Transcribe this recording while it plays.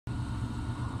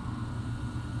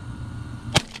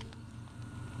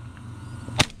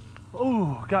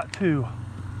Oh, got two.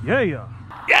 Yeah.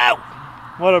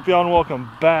 What up, y'all, and welcome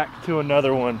back to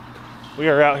another one. We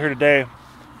are out here today.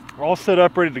 We're all set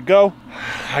up, ready to go.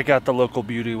 I got the local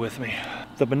beauty with me.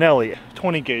 The Benelli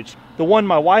 20 gauge. The one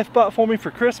my wife bought for me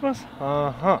for Christmas.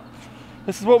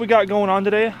 This is what we got going on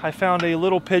today. I found a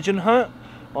little pigeon hunt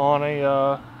on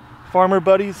a farmer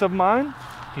buddies of mine.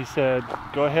 He said,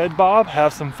 go ahead, Bob,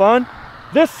 have some fun.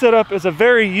 This setup is a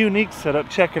very unique setup.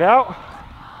 Check it out.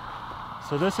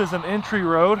 So this is an entry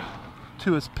road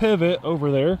to his pivot over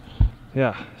there.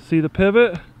 Yeah, see the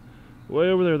pivot? Way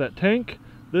over there, that tank.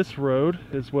 This road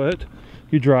is what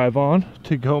you drive on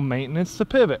to go maintenance the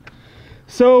pivot.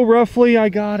 So roughly I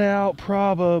got out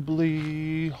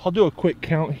probably, I'll do a quick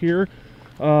count here,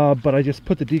 but I just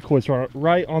put the decoys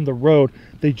right on the road.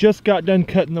 They just got done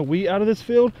cutting the wheat out of this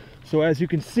field. So as you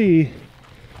can see,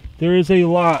 there is a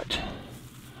lot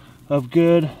of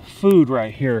good food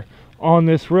right here on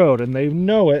this road, and they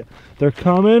know it. They're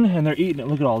coming and they're eating it.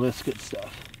 Look at all this good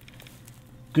stuff.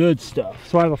 Good stuff.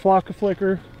 So I have a flock of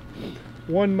flicker,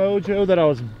 one mojo that I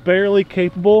was barely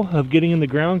capable of getting in the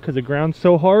ground because the ground's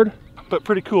so hard, but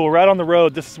pretty cool. Right on the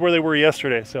road. This is where they were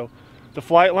yesterday. So the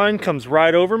flight line comes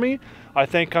right over me. I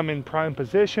think I'm in prime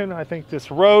position. I think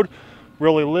this road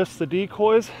really lifts the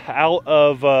decoys out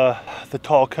of the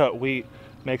tall cut wheat,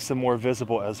 makes them more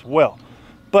visible as well.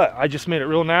 But I just made it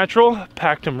real natural,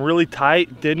 packed them really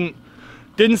tight, didn't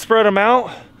spread them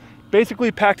out, basically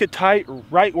packed it tight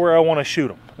right where I want to shoot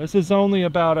them. This is only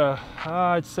about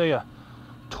I'd say a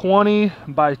 20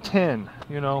 by 10,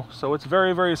 you know, so it's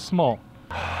very, very small.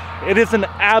 It is an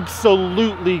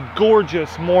absolutely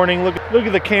gorgeous morning. Look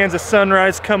at the Kansas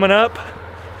sunrise coming up.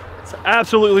 It's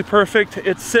absolutely perfect.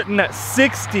 It's sitting at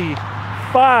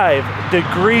 65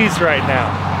 degrees right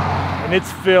now, and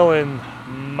it's feeling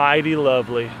mighty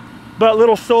lovely. But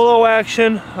little solo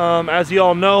action, as you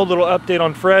all know, little update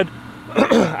on Fred.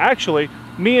 Actually,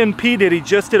 me and P. Diddy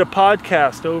just did a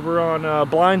podcast over on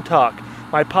Blind Talk.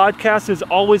 My podcast is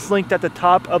always linked at the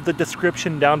top of the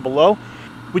description down below.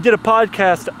 We did a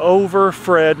podcast over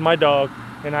Fred, my dog,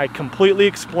 and I completely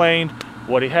explained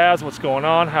what he has, what's going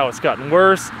on, how it's gotten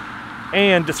worse,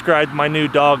 and described my new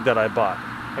dog that I bought.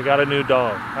 I got a new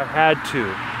dog. I had to.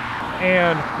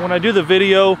 And when I do the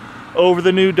video over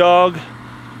the new dog,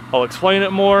 I'll explain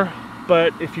it more.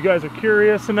 But if you guys are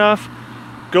curious enough,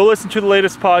 go listen to the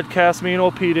latest podcast. Me and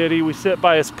old P. Diddy, we sit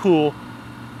by his pool,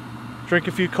 drink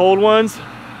a few cold ones,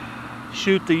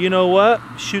 shoot the you know what,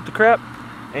 shoot the crap,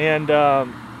 and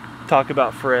talk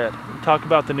about Fred, talk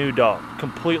about the new dog,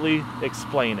 completely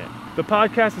explain it. The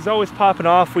podcast is always popping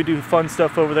off. We do fun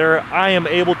stuff over there. I am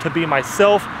able to be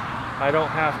myself. I don't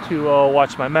have to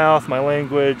watch my mouth, my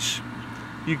language.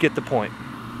 You get the point.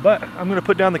 But I'm gonna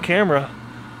put down the camera.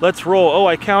 Let's roll. Oh,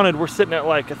 I counted. We're sitting at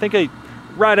like, I think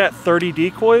right at 30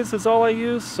 decoys is all I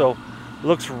use. So it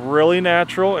looks really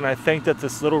natural, and I think that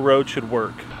this little road should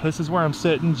work. This is where I'm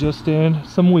sitting, just in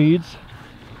some weeds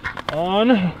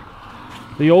on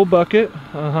the old bucket.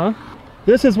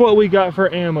 This is what we got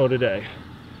for ammo today.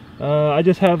 I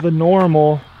just have the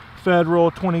normal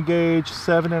Federal 20 gauge,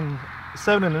 7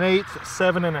 1/8,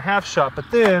 7.5 shot, but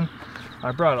then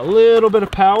I brought a little bit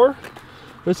of power.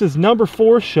 This is number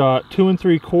 4 shot, 2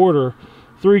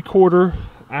 3/4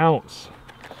 ounce.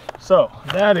 So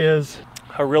that is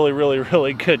a really, really,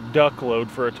 really good duck load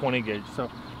for a 20 gauge.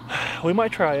 So we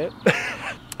might try it.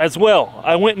 As well,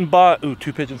 I went and bought, ooh,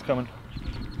 2 pigeons coming.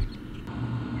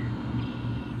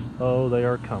 Oh, they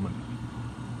are coming.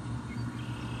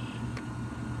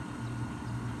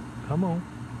 Come on.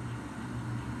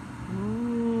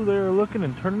 Ooh, they're looking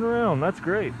and turning around. That's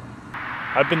great.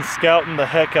 I've been scouting the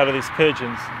heck out of these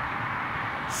pigeons.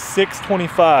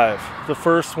 6:25, the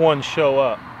first one show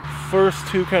up. First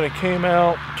 2 kind of came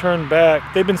out, turned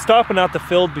back. They've been stopping out the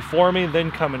field before me,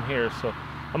 then coming here. So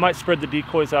I might spread the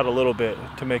decoys out a little bit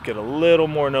to make it a little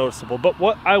more noticeable. But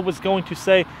what I was going to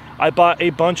say, I bought a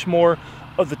bunch more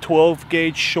of the 12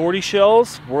 gauge shorty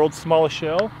shells, world's smallest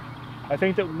shell. I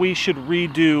think that we should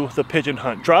redo the pigeon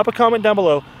hunt. Drop a comment down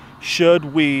below. Should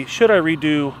I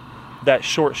redo that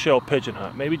short shell pigeon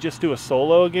hunt? Maybe just do a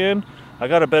solo again. I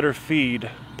got a better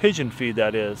feed, pigeon feed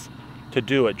that is, to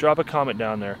do it. Drop a comment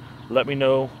down there. Let me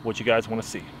know what you guys want to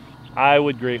see. I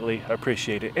would greatly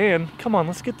appreciate it. And come on,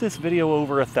 let's get this video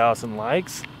over 1,000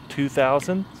 likes,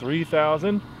 2,000,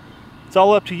 3,000. It's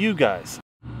all up to you guys.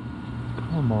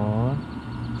 Come on.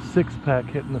 6-pack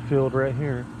hitting the field right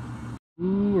here.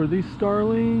 Ooh, are these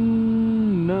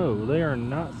starling? No, they are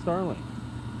not starling.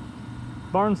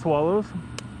 Barn swallows.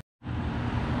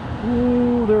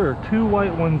 Ooh, there are 2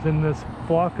 white ones in this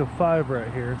flock of 5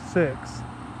 right here. 6.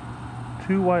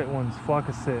 2 white ones, flock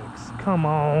of 6. Come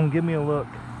on, give me a look.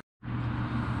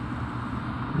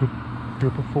 here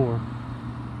before.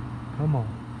 Come on.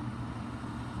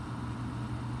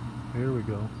 Here we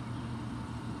go.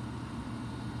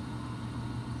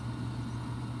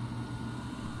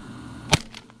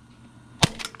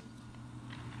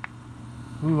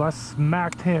 Ooh, I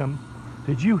smacked him.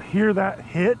 Did you hear that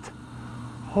hit?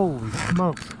 Holy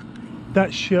smokes.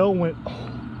 That shell went, oh.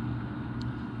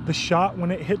 The shot,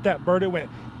 when it hit that bird, it went,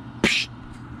 psh.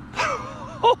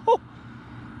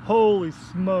 Holy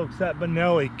smokes, that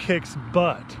Benelli kicks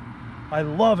butt. I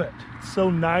love it. It's so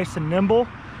nice and nimble.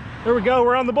 There we go,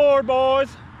 we're on the board, boys.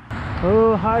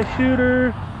 Oh, high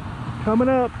shooter, coming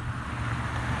up.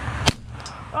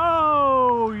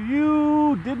 Oh,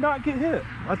 you did not get hit.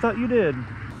 I thought you did.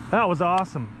 That was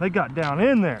awesome. They got down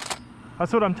in there.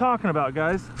 That's what I'm talking about,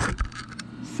 guys.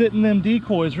 Sitting them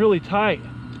decoys really tight.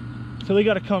 So they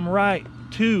got to come right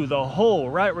to the hole,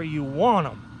 right where you want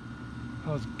them.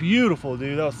 That was beautiful,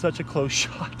 dude. That was such a close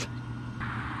shot.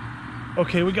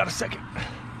 Okay, we got a second.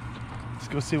 Let's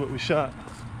go see what we shot.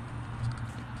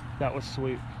 That was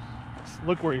sweet.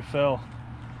 Look where he fell.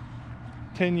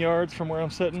 10 yards from where I'm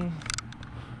sitting.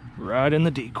 Right in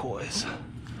the decoys.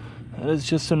 That is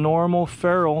just a normal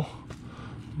feral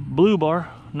blue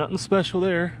bar. Nothing special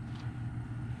there.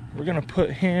 We're gonna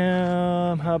put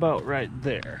him, how about right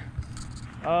there?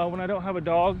 When I don't have a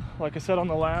dog, like I said on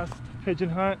the last pigeon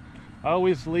hunt, I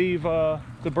always leave the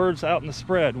birds out in the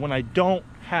spread when I don't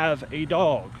have a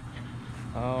dog.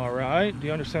 All right, do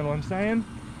you understand what I'm saying?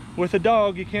 With a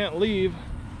dog, you can't leave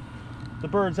the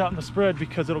birds out in the spread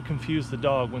because it'll confuse the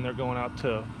dog when they're going out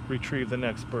to retrieve the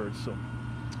next bird. So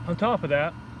on top of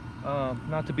that,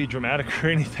 not to be dramatic or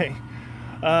anything,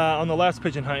 on the last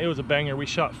pigeon hunt, it was a banger. We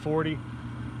shot 40,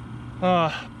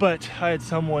 but I had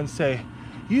someone say,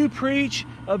 you preach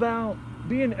about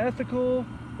being ethical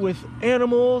with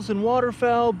animals and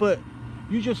waterfowl, but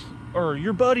you just, or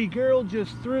your buddy girl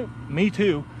just threw, me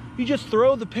too, you just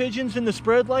throw the pigeons in the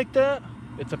spread like that?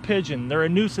 It's a pigeon. They're a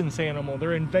nuisance animal.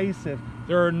 They're invasive.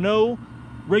 There are no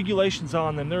regulations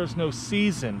on them. There is no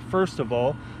season. First of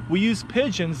all, we use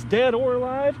pigeons, dead or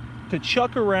alive, to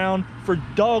chuck around for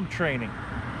dog training.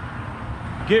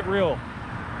 Get real.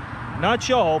 Not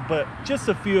y'all, but just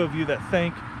a few of you that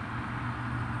think,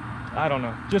 I don't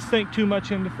know, just think too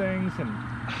much into things. And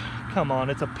come on,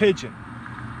 it's a pigeon.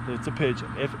 It's a pigeon.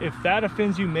 If that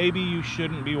offends you, maybe you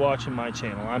shouldn't be watching my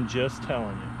channel. I'm just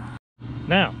telling you.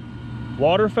 Now,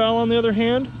 waterfowl on the other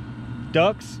hand,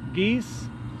 ducks, geese,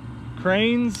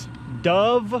 cranes,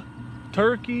 dove,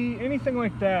 turkey, anything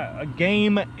like that, a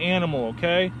game animal,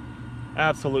 okay?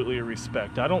 Absolutely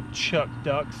respect. I don't chuck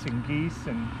ducks and geese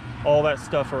and all that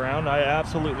stuff around. I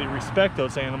absolutely respect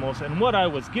those animals. And what I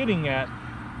was getting at,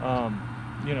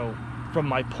 you know, from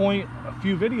my point a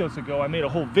few videos ago, I made a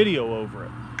whole video over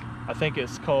it. I think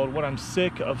it's called What I'm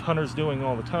Sick of Hunters Doing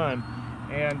All the Time.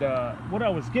 And what I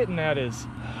was getting at is,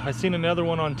 I seen another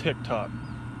one on TikTok.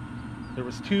 There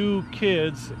was two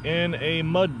kids in a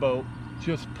mud boat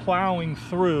just plowing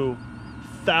through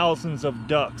thousands of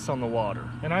ducks on the water.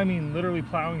 And I mean literally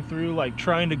plowing through, like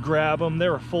trying to grab them. They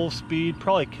were full speed,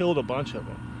 probably killed a bunch of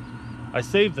them. I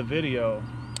saved the video.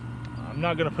 I'm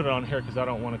not gonna put it on here because I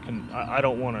don't want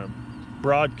to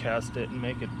broadcast it and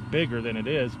make it bigger than it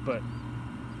is, but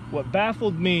what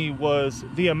baffled me was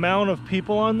the amount of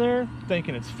people on there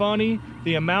thinking it's funny,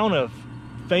 the amount of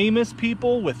famous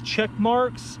people with check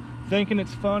marks thinking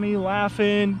it's funny,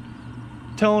 laughing,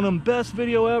 telling them best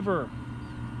video ever.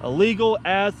 Illegal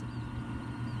as.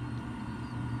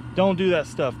 Don't do that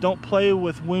stuff. Don't play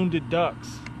with wounded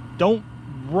ducks. Don't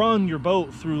run your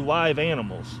boat through live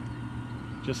animals.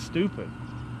 Just stupid.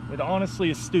 It honestly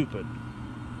is stupid.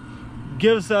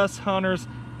 Gives us hunters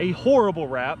a horrible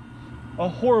rap, a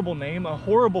horrible name, a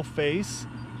horrible face,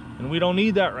 and we don't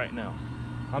need that right now.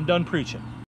 I'm done preaching.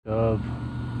 Dove.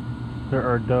 There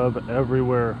are dove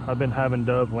everywhere. I've been having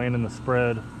dove land in the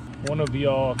spread. One of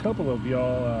y'all, a couple of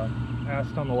y'all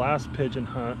asked on the last pigeon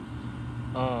hunt,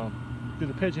 do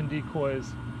the pigeon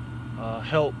decoys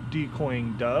help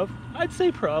decoying dove? I'd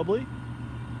say probably.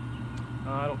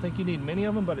 I don't think you need many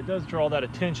of them, but it does draw that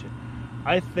attention.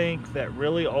 I think that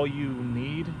really all you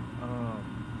need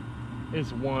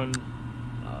is one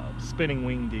spinning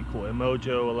wing decoy, a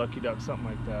mojo, a lucky duck, something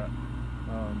like that.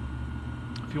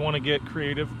 If you want to get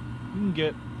creative, you can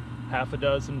get half a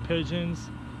dozen pigeons,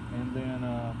 and then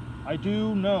I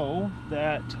do know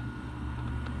that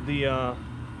the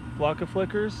flock of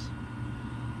flickers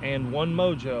and one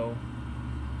mojo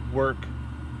work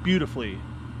beautifully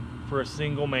for a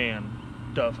single man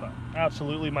dove hunt.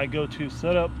 Absolutely my go-to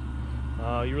setup.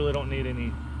 You really don't need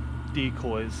any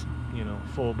decoys, you know,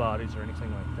 full bodies or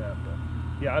anything like that. But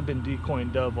yeah, I've been decoying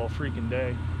dove all freaking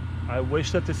day. I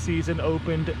wish that the season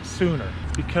opened sooner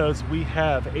because we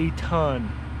have a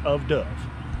ton of dove.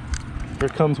 Here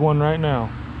comes one right now.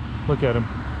 Look at him.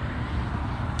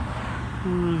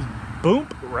 Boom,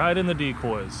 right in the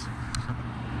decoys.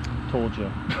 Told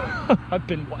you. I've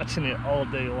been watching it all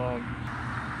day long.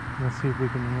 Let's see if we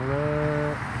can.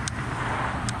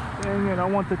 Dang it, I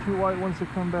want the two white ones to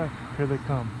come back. Here they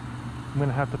come. I'm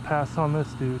gonna have to pass on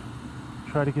this dude.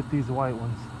 Try to get these white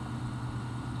ones.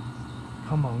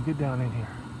 Come on, get down in here.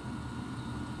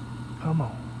 Come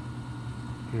on.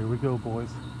 Here we go, boys.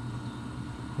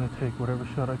 I'm gonna take whatever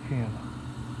shot I can.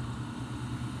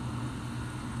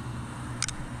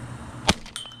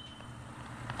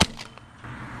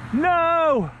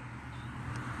 No!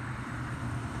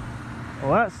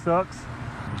 Well, that sucks.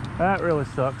 That really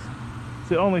sucks. It's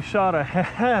the only shot I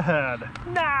had.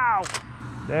 No!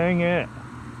 Dang it.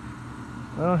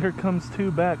 Well, here comes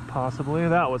two back, possibly.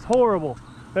 That was horrible.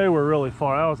 They were really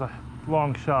far. That was a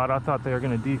long shot. I thought they were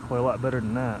going to decoy a lot better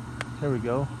than that. There we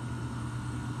go.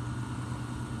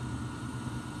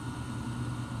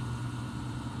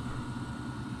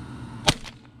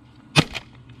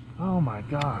 Oh my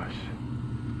gosh.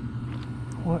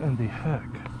 What in the heck?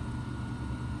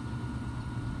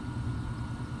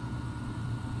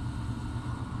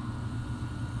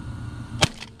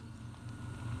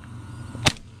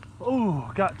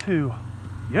 Oh, got two.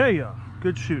 Yeah,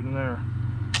 good shooting there.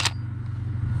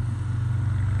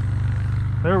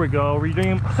 There we go.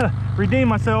 Redeem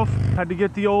myself. Had to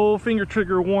get the old finger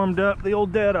trigger warmed up, the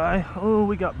old dead eye. Oh,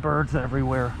 we got birds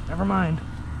everywhere. Never mind.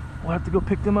 We'll have to go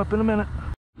pick them up in a minute.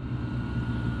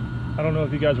 I don't know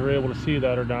if you guys were able to see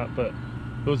that or not, but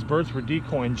those birds were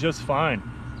decoying just fine.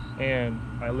 And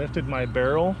I lifted my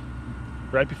barrel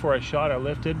right before I shot. I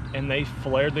lifted and they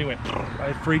flared. They went.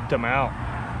 I freaked them out.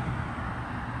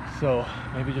 So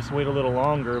maybe just wait a little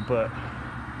longer, but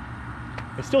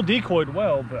it still decoyed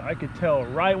well. But I could tell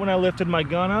right when I lifted my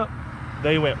gun up,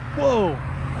 they went whoa.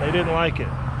 They didn't like it.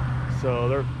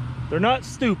 So they're not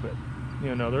stupid.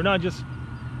 You know, they're not just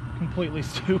completely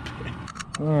stupid.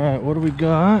 All right, what do we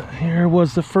got? Here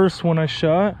was the first one I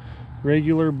shot.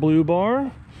 Regular blue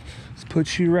bar. Let's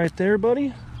put you right there,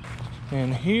 buddy.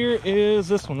 And here is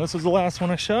this one. This is the last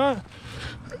one I shot.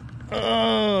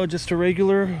 Oh, just a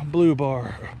regular blue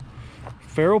bar.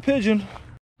 Feral pigeon.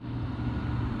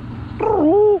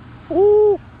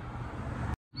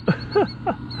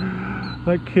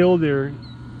 That killdeer.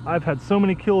 I've had so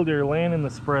many killdeer land in the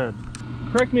spread.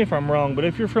 Correct me if I'm wrong, but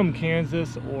if you're from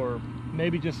Kansas or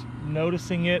maybe just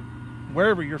noticing it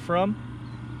wherever you're from,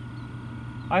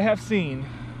 I have seen,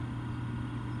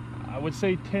 I would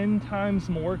say 10 times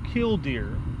more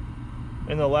killdeer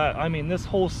in the this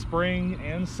whole spring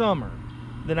and summer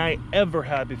than I ever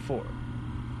had before.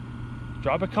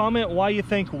 Drop a comment why you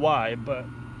think why, but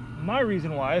my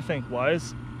reason why I think why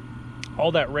is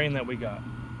all that rain that we got.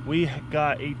 We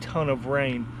got a ton of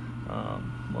rain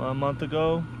a month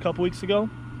ago, a couple weeks ago.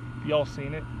 Y'all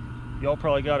seen it. Y'all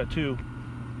probably got it too.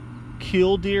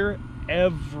 Killdeer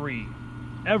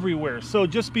everywhere. So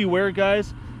just beware,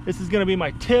 guys. This is going to be my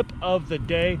tip of the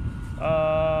day.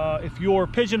 If you're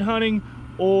pigeon hunting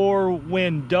or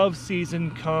when dove season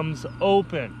comes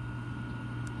open.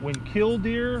 When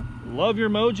killdeer love your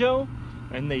mojo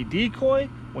and they decoy,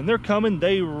 when they're coming,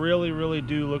 they really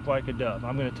do look like a dove.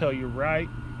 I'm going to tell you right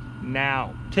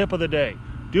now. Tip of the day.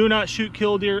 Do not shoot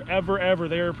killdeer ever.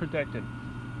 They are protected.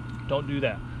 Don't do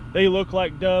that. They look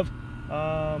like dove.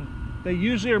 They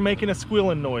usually are making a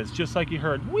squealing noise, just like you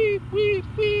heard. Weep, weep,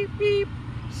 weep, weep.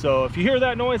 So if you hear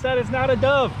that noise, that is not a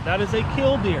dove. That is a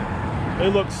killdeer. They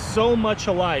look so much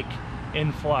alike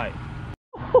in flight.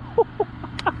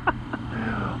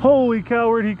 Holy cow,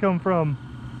 where'd he come from?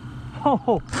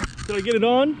 Oh, did I get it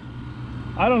on?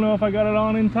 I don't know if I got it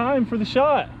on in time for the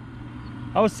shot.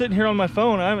 I was sitting here on my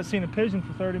phone. I haven't seen a pigeon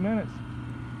for 30 minutes.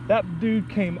 That dude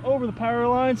came over the power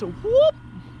lines. Whoop!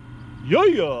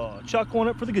 Yeah! Chalk one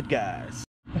up for the good guys.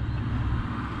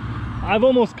 I've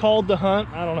almost called the hunt,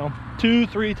 I don't know,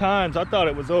 2-3 times. I thought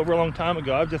it was over a long time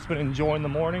ago. I've just been enjoying the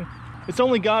morning. It's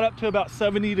only got up to about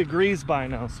 70 degrees by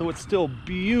now, so it's still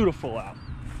beautiful out.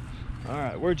 All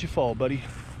right, where'd you fall, buddy?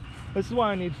 This is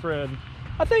why I need Fred.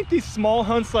 I think these small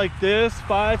hunts like this,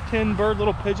 5-10 bird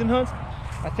little pigeon hunts,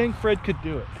 I think Fred could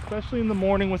do it, especially in the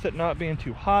morning with it not being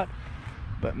too hot.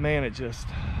 But man, it just,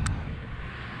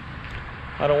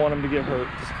 I don't want him to get hurt.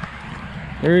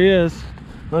 There he is.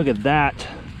 Look at that.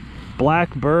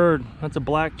 Black bird. That's a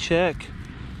black check.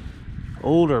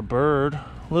 Older bird,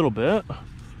 a little bit.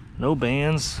 No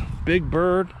bands. Big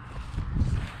bird.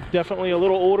 Definitely a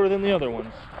little older than the other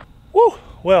ones. Woo!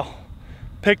 Well,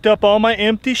 picked up all my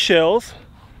empty shells.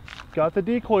 Got the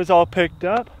decoys all picked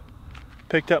up.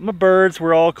 picked up my birds,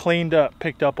 we're all cleaned up,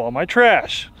 picked up all my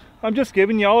trash. I'm just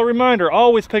giving y'all a reminder,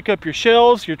 always pick up your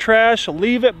shells, your trash,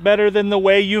 leave it better than the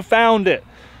way you found it.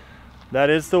 That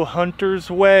is the hunter's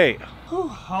way.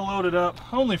 Whew, I'll load it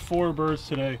up. Only 4 birds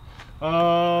today.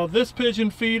 This pigeon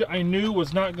feed I knew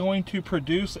was not going to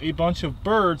produce a bunch of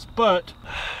birds, but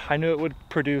I knew it would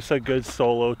produce a good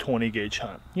solo 20 gauge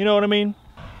hunt. You know what I mean?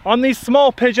 On these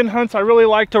small pigeon hunts, I really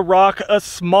like to rock a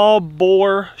small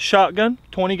bore shotgun,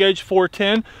 20 gauge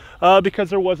 410,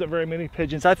 because there wasn't very many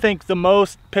pigeons. I think the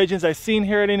most pigeons I've seen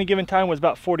here at any given time was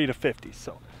about 40 to 50.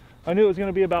 So I knew it was going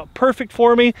to be about perfect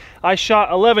for me. I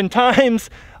shot 11 times.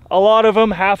 A lot of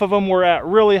them, half of them were at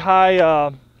really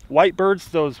high white birds,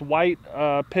 those white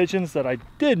pigeons that I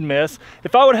did miss.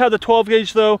 If I would have had the 12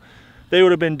 gauge though, they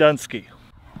would have been Dunsky.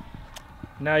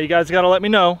 Now you guys got to let me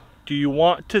know, do you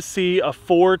want to see a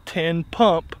 410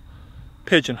 pump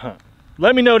pigeon hunt?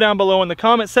 Let me know down below in the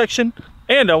comment section.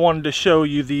 And I wanted to show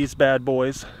you these bad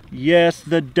boys. Yes,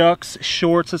 the Ducks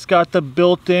shorts. It's got the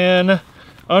built-in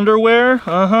underwear.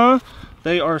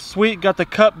 They are sweet. Got the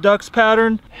cup ducks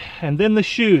pattern. And then the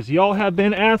shoes. Y'all have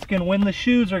been asking when the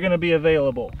shoes are going to be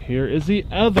available. Here is the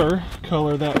other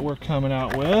color that we're coming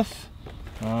out with.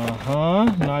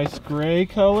 Nice gray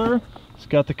color. It's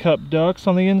got the cup ducks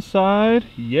on the inside.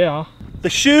 Yeah. The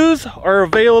shoes are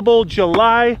available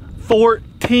July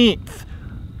 14th.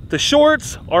 The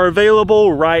shorts are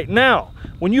available right now.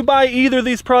 When you buy either of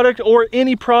these products or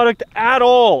any product at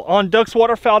all on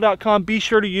duckswaterfowl.com, be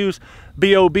sure to use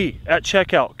BOB at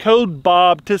checkout. Code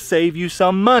BOB to save you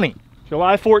some money.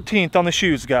 July 14th on the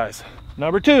shoes, guys.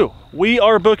 Number 2, we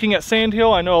are booking at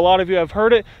Sandhill. I know a lot of you have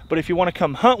heard it, but if you want to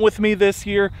come hunt with me this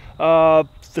year, the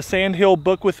Sandhill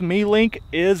Book With Me link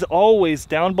is always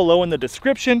down below in the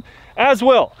description as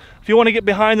well. If you want to get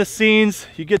behind the scenes,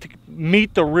 you get to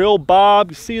meet the real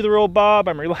Bob. You see the real Bob.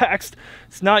 I'm relaxed.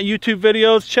 It's not YouTube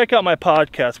videos. Check out my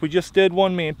podcast. We just did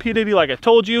one, me and P. Diddy, like I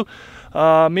told you.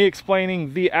 Me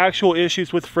explaining the actual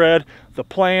issues with Fred, the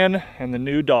plan, and the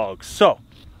new dogs. So,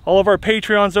 all of our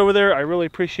Patreons over there, I really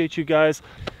appreciate you guys.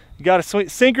 You got to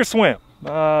sink or swim.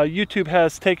 YouTube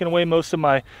has taken away most of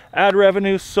my ad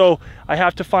revenue, so I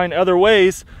have to find other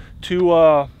ways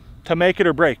to make it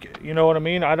or break it. You know what I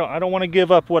mean? I don't want to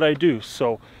give up what I do.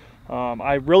 So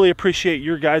I really appreciate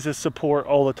your guys' support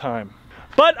all the time.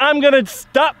 But I'm gonna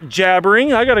stop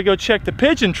jabbering. I gotta go check the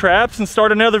pigeon traps and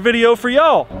start another video for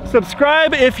y'all.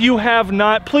 Subscribe if you have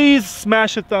not. Please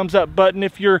smash the thumbs up button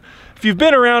if you've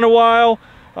been around a while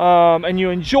and you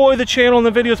enjoy the channel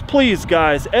and the videos. Please,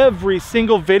 guys, every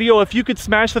single video, if you could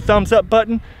smash the thumbs up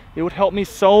button, it would help me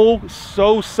so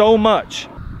much.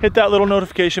 Hit that little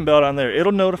notification bell down there.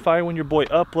 It'll notify when your boy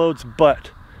uploads. But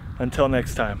until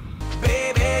next time.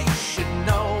 Baby, you should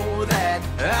know that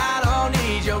I don't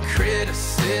need your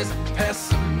criticism,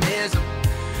 pessimism.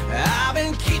 I've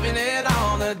been keeping it